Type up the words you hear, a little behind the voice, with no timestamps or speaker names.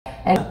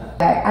And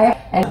I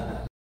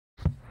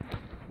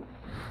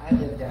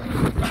live down.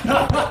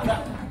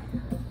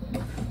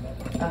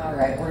 All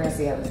right, we're gonna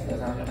see how this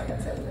goes on. If I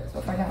got 7 minutes,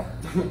 we'll find out.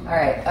 All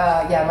right,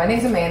 yeah, my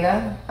name's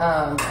Amanda.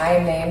 I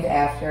am named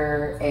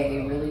after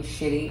a really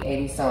shitty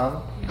 80s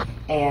song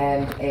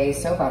and a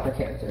soap opera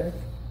character,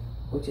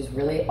 which is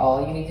really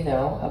all you need to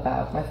know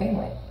about my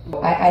family.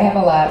 I have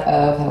a lot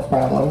of health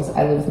problems.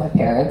 I live with my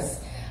parents,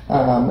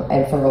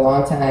 and for a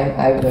long time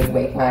I would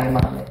wake my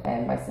mom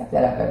and my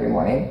stepdad up every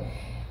morning.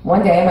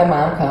 One day my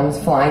mom comes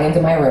flying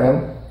into my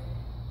room.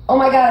 "Oh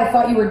my God, I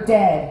thought you were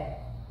dead."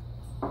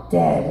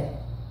 Dead.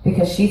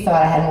 Because she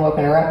thought I hadn't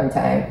woken her up in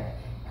time.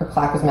 Her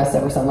clock was messed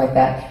up or something like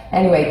that.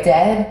 Anyway,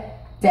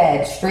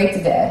 dead, straight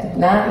to dead.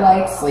 Not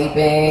like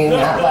sleeping,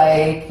 not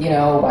like, you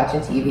know, watching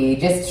TV,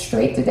 just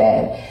straight to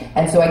dead.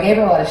 And so I gave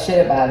her a lot of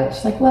shit about it.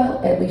 She's like, "Well,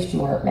 at least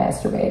you weren't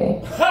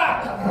masturbating."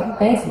 Like,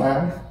 "Thanks,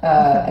 Mom."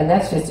 And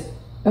that's just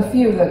a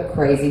few of the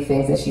crazy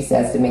things that she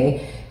says to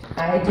me.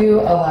 I do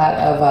a lot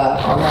of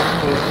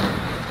online dating.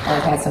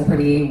 I've had some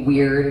pretty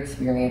weird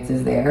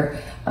experiences there.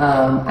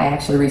 I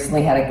actually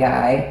recently had a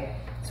guy.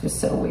 This was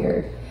so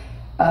weird.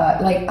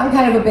 Like, I'm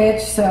kind of a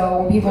bitch, so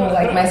when people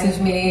like message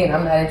me and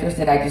I'm not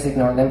interested, I just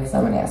ignore them because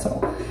I'm an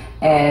asshole.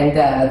 And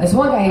this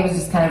one guy, he was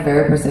just kind of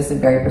very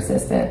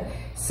persistent.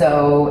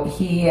 So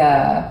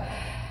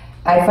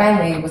I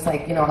finally was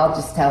like, you know, I'll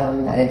just tell him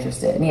I'm not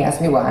interested. And he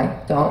asked me why.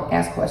 Don't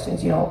ask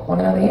questions you don't want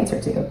to know the answer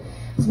to.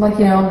 So I'm like,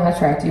 you know, I'm not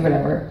attracted to you,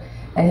 whatever.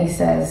 And he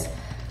says,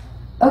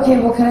 "Okay,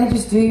 well, can I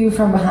just do you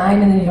from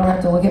behind and then you don't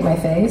have to look at my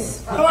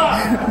face?"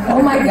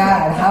 Oh my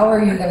God, how are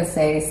you gonna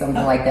say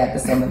something like that to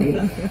somebody?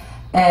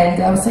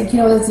 And I was like, you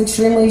know, that's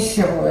extremely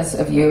chivalrous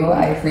of you.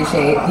 I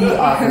appreciate the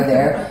offer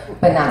there,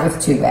 but not with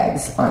 2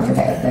 bags on your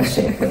head. That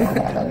shit would not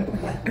happen.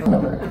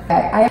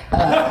 I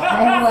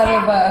have a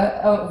lot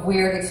of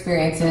weird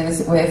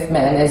experiences with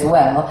men as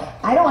well.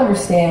 I don't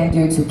understand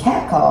dudes who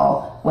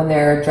catcall when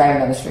they're driving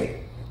down the street.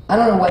 I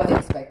don't know what they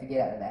expect to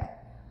get out of that.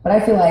 But I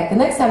feel like the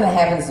next time that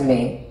happens to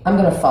me, I'm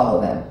gonna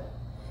follow them.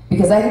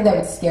 Because I think that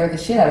would scare the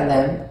shit out of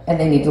them, and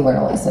they need to learn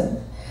a lesson.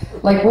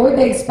 Like, what would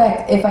they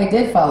expect if I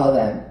did follow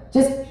them?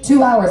 Just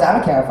 2 hours, I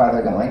don't care how far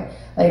they're going.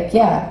 Like,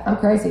 yeah, I'm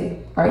crazy.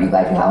 Aren't you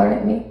glad you hollered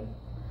at me?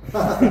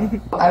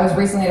 I was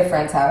recently at a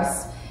friend's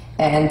house,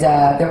 and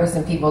there were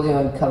some people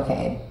doing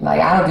cocaine. Like,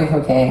 I don't do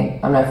cocaine,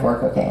 I'm not for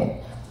cocaine.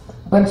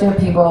 A bunch of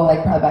people,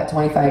 like probably about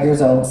 25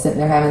 years old, sitting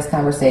there having this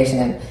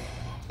conversation,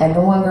 and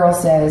the one girl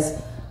says,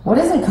 "What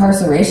does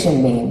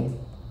incarceration mean?"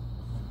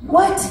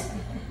 What?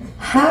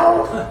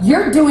 How?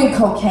 You're doing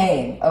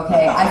cocaine,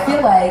 okay? I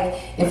feel like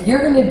if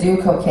you're gonna do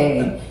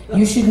cocaine,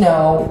 you should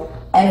know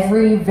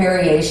every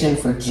variation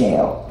for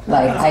jail.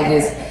 Like, I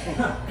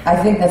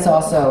think that's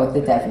also the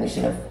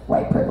definition of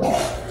white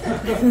privilege.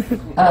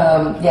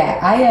 Yeah,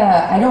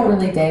 I don't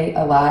really date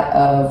a lot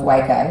of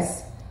white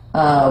guys.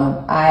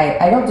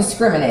 I don't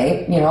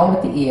discriminate, you know,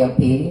 with the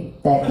EOP,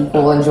 that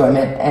equal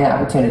enjoyment and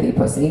opportunity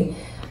pussy.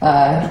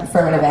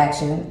 Affirmative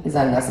action is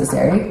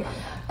unnecessary.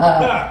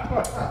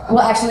 Well,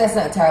 actually, that's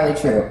not entirely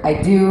true. I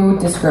do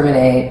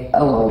discriminate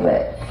a little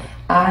bit.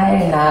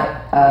 I'm not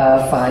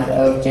fond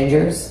of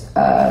gingers,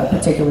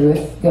 particularly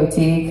with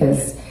goatee,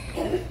 because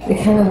they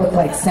kind of look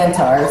like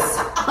centaurs.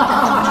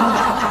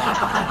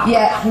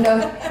 Yeah, no,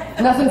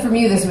 nothing from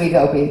you this week,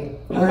 Opie.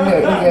 We're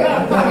good.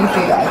 Let me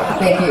feedback.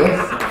 Thank you.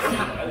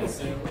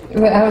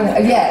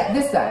 Yeah,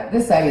 this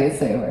time you didn't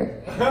say a word.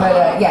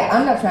 But yeah,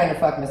 I'm not trying to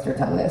fuck Mr.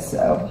 Tumnus,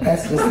 so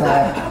that's just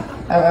not,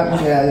 I'm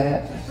good on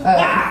that.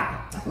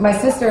 My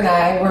sister and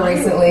I were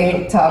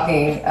recently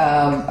talking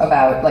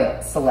about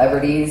like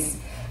celebrities.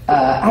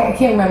 I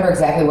can't remember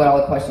exactly what all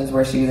the questions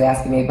were she was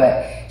asking me,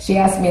 but she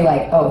asked me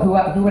like, oh,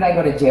 who would I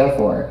go to jail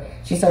for?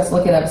 She starts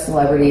looking up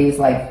celebrities,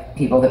 like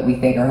people that we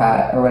think are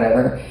hot or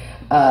whatever,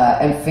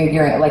 and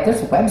figuring, like,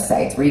 there's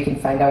websites where you can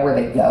find out where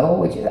they go,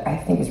 which I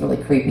think is really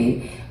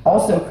creepy.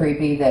 Also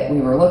creepy that we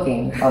were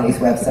looking on these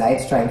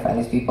websites trying to find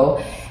these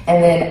people.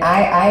 And then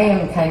I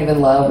am kind of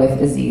in love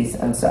with Aziz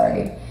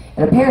Ansari.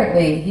 And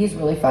apparently he's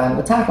really fond of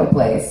a taco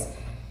place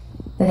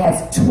that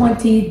has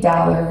 $20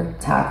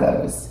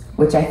 tacos,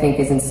 which I think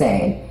is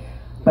insane.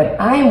 But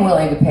I am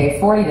willing to pay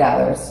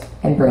 $40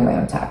 and bring my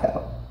own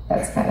taco.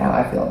 That's kind of how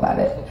I feel about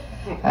it.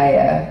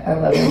 I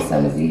love me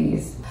some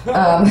Aziz.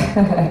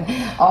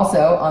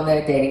 Also, on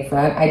the dating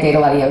front, I date a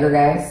lot of younger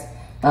guys.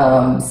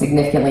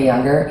 Significantly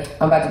younger.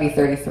 I'm about to be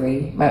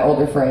 33. My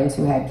older friends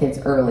who had kids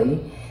early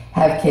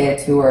have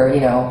kids who are,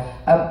 you know,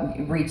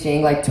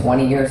 reaching like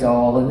 20 years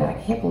old, and I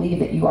can't believe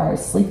that you are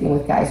sleeping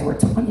with guys who are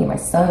 20. My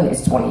son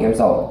is 20 years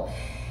old.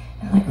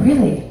 And I'm like,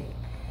 really?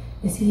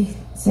 Is he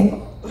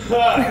single?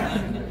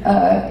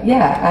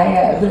 Yeah,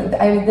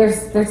 I mean,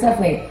 there's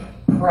definitely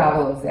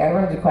problems there. I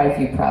run into quite a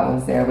few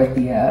problems there with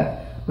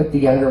the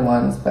younger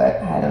ones,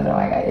 but I don't know,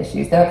 I got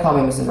issues. They don't call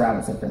me Mrs.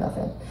 Robinson for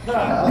nothing.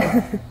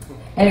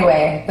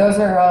 Anyway, those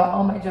are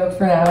all my jokes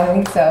for now, I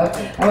think so.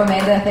 I'm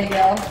Amanda, thank you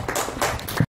all.